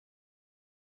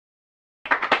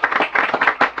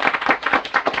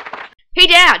Hey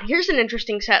Dad, here's an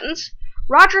interesting sentence.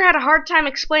 Roger had a hard time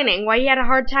explaining why he had a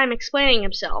hard time explaining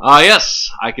himself. Yes,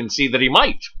 I can see that he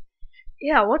might.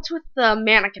 Yeah, what's with the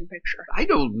mannequin picture? I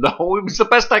don't know. It was the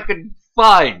best I could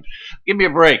find. Give me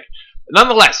a break.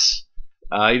 Nonetheless,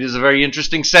 it is a very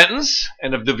interesting sentence,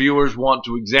 and if the viewers want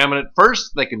to examine it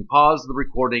first, they can pause the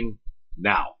recording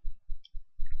now.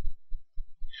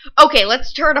 Okay,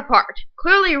 let's tear it apart.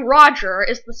 Clearly, Roger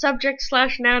is the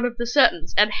subject/noun of the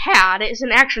sentence, and had is an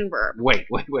action verb. Wait.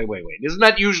 Isn't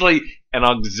that usually an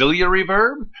auxiliary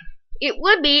verb? It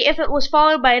would be if it was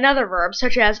followed by another verb,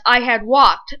 such as I had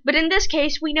walked, but in this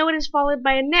case, we know it is followed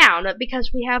by a noun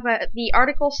because we have the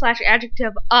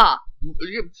article/adjective a.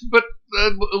 But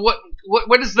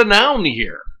what is the noun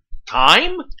here?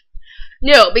 Time?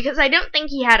 No, because I don't think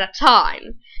he had a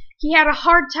time. He had a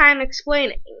hard time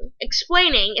explaining.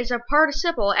 Explaining is a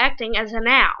participle acting as a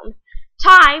noun.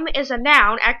 Time is a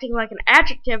noun acting like an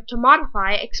adjective to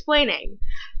modify explaining.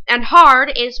 And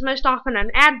hard is most often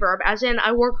an adverb, as in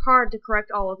I work hard to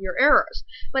correct all of your errors.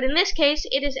 But in this case,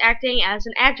 it is acting as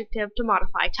an adjective to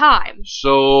modify time.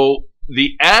 So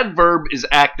the adverb is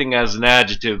acting as an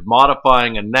adjective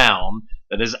modifying a noun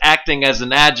that is acting as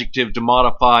an adjective to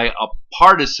modify a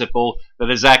participle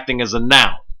that is acting as a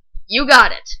noun. You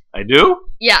got it. I do?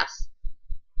 Yes.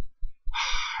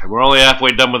 We're only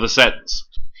halfway done with the sentence.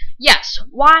 Yes,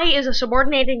 why is a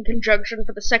subordinating conjunction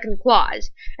for the second clause,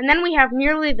 and then we have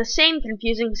nearly the same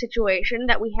confusing situation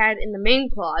that we had in the main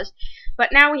clause, but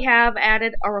now we have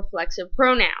added a reflexive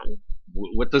pronoun.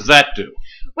 What does that do?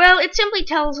 Well, it simply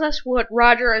tells us what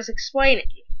Roger is explaining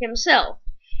himself.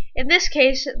 In this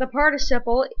case, the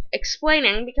participle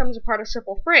explaining becomes a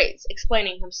participle phrase,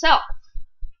 explaining himself.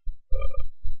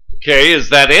 Okay, is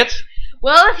that it?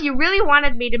 Well, if you really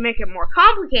wanted me to make it more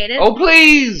complicated... Oh,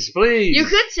 please! You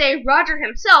could say Roger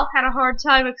himself had a hard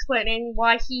time explaining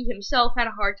why he himself had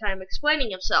a hard time explaining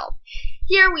himself.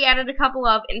 Here we added a couple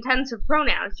of intensive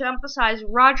pronouns to emphasize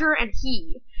Roger and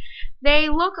he. They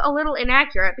look a little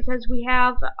inaccurate because we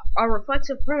have a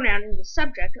reflexive pronoun in the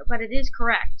subject, but it is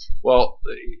correct. Well,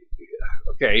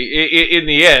 okay, in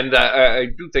the end, I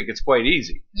do think it's quite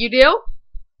easy. You do?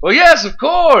 Well, yes, of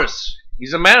course!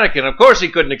 He's a mannequin. Of course he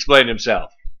couldn't explain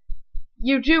himself.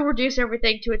 You do reduce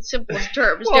everything to its simplest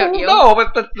terms, well, don't you? No,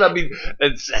 but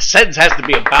a sentence has to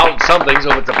be about something,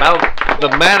 so if it's about the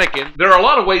mannequin. There are a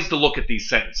lot of ways to look at these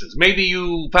sentences. Maybe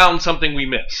you found something we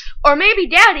missed. Or maybe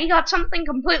Daddy got something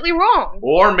completely wrong.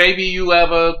 Or maybe you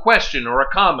have a question or a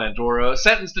comment or a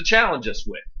sentence to challenge us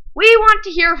with. We want to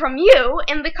hear from you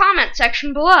in the comment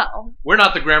section below. We're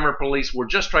not the grammar police. We're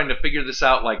just trying to figure this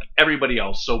out like everybody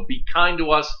else, so be kind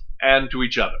to us and to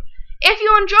each other. If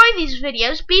you enjoy these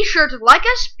videos, be sure to like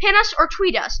us, pin us, or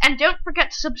tweet us, and don't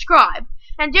forget to subscribe.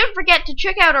 And don't forget to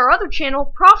check out our other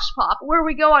channel, Profs Pop, where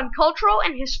we go on cultural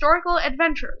and historical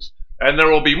adventures. And there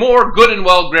will be more good and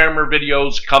well grammar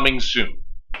videos coming soon.